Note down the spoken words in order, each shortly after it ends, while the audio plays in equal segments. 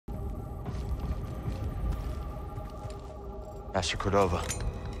Master Cordova.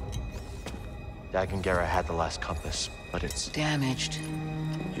 Dagon Gera had the last compass, but it's damaged.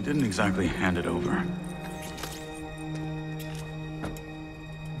 He didn't exactly hand it over.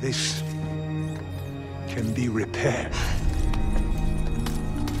 This can be repaired.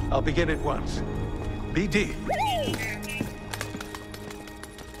 I'll begin at once. BD.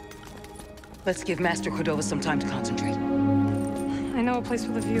 Let's give Master Cordova some time to concentrate. I know a place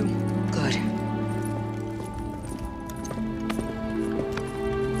with a view. Good.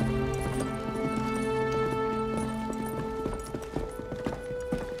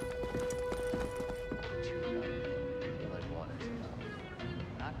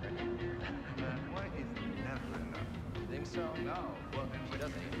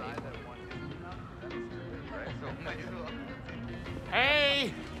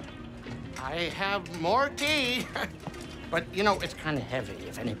 Hey! I have more tea. But, you know, it's kind of heavy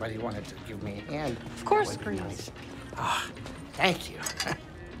if anybody wanted to give me a hand. Of course, that would be Grease. nice. Ah, thank you.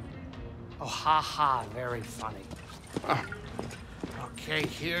 Oh, ha, very funny. Okay,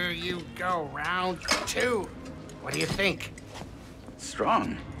 here you go, round 2. What do you think?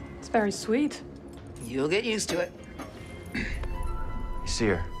 Strong. It's very sweet. You'll get used to it. You see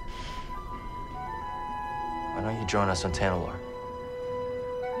her. Why don't you join us on Tanalorr?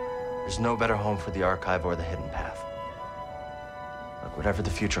 There's no better home for the Archive or the Hidden Path. Look, whatever the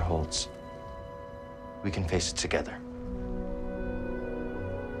future holds, we can face it together.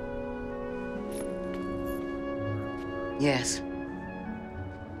 Yes.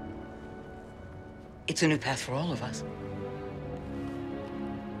 It's a new path for all of us.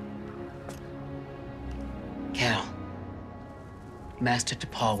 Cal, Master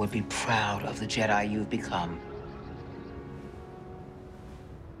T'Pol would be proud of the Jedi you've become.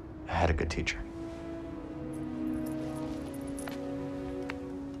 I had a good teacher.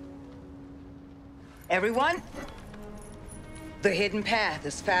 Everyone, the Hidden Path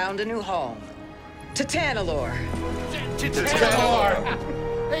has found a new home. To Tanalorr. To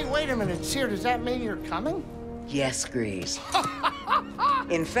Tanalorr! Hey, wait a minute, Seer, does that mean you're coming? Yes, Grease.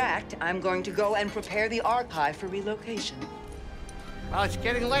 In fact, I'm going to go and prepare the Archive for relocation. Well, it's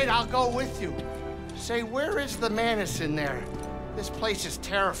getting late. I'll go with you. Say, where is the Manus in there? This place is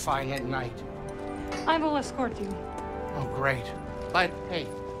terrifying at night. I will escort you. Oh, great. But, hey,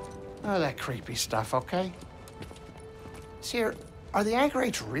 none of that creepy stuff, okay? Seer, are the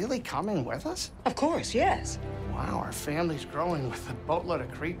Anchorites really coming with us? Of course, yes. Wow, our family's growing with a boatload of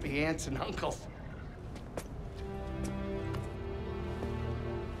creepy aunts and uncles.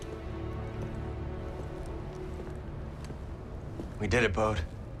 We did it, Bode.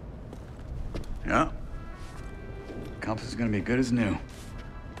 Yeah. Compass is gonna be good as new.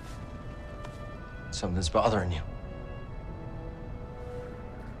 Something's bothering you.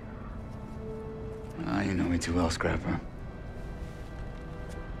 Ah, you know me too well, Scrapper.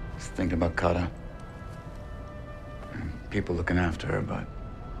 Just thinking about Kata. And people looking after her, but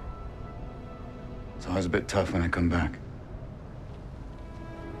it's always a bit tough when I come back.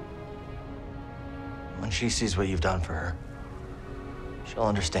 When she sees what you've done for her, she'll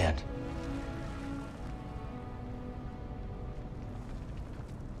understand.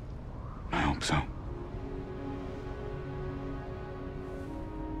 I hope so.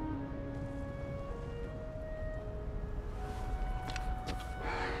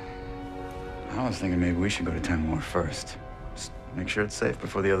 I was thinking maybe we should go to Tanalorr first. Just make sure it's safe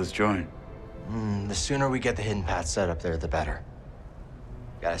before the others join. The sooner we get the Hidden Path set up there, the better.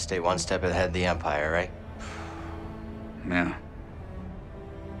 Gotta stay one step ahead of the Empire, right? Yeah.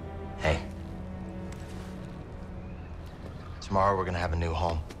 Hey. Tomorrow we're gonna have a new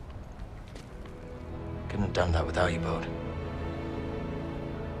home. Couldn't have done that without you, Bode.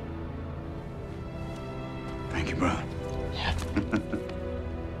 Thank you, bro. Yeah.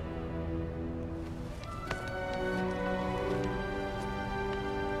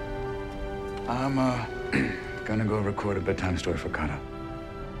 I'm, gonna go record a bedtime story for Kata.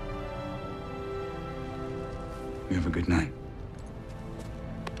 You have a good night.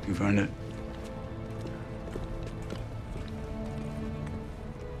 You've earned it.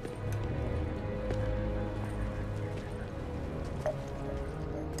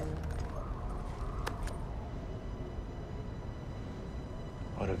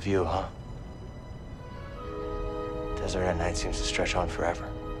 What a view, huh? Desert at night seems to stretch on forever.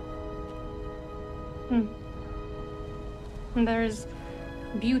 And there is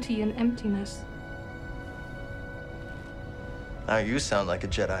beauty in emptiness. Now you sound like a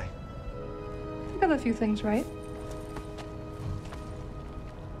Jedi. I got a few things right.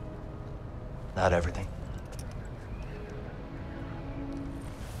 Not everything.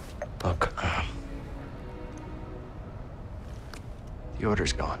 Look, The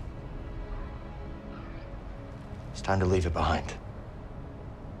order's gone. It's time to leave it behind.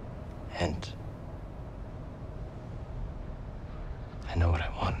 And I know what I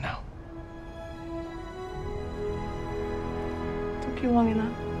want now. Took you long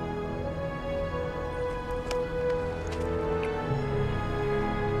enough.